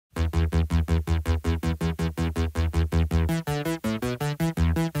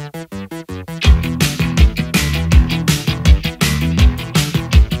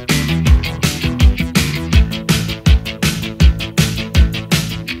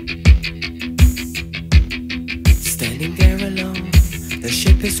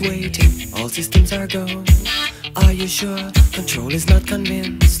is waiting, all systems are go. Are you sure? Control is not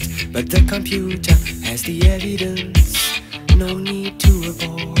convinced, but the computer has the evidence. No need to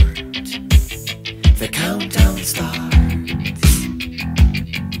abort. The countdown starts.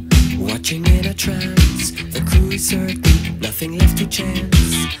 Watching in a trance, the crew is certain, nothing left to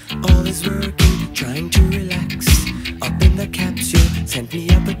chance. All is working, trying to relax. Up in the capsule, sent me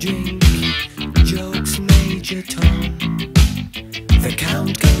up a drink. Jokes, Major Tom. The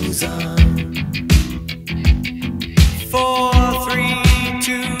count goes on. 4, 3,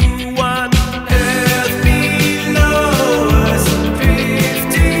 2, 1. Earth below us,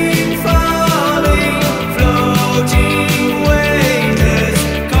 drifting, falling, floating, weightless,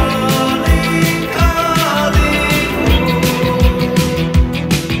 calling, calling home.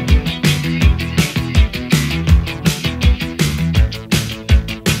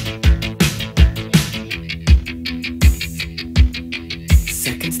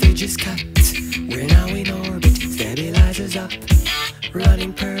 Second stage is cut, we're now in orbit, stabilizers up,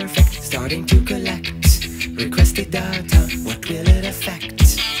 running perfect, starting to collect requested data. What will it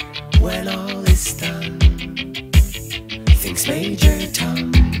affect when all is done? Thinks Major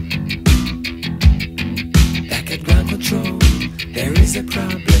Tom. Back at ground control, there is a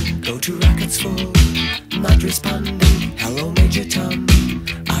problem. Go to rockets full, not responding. Hello Major Tom,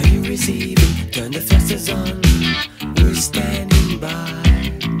 are you receiving? Turn the thrusters on, we're standing by.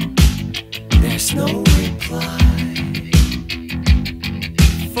 There's no reply.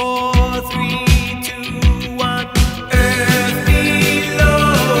 4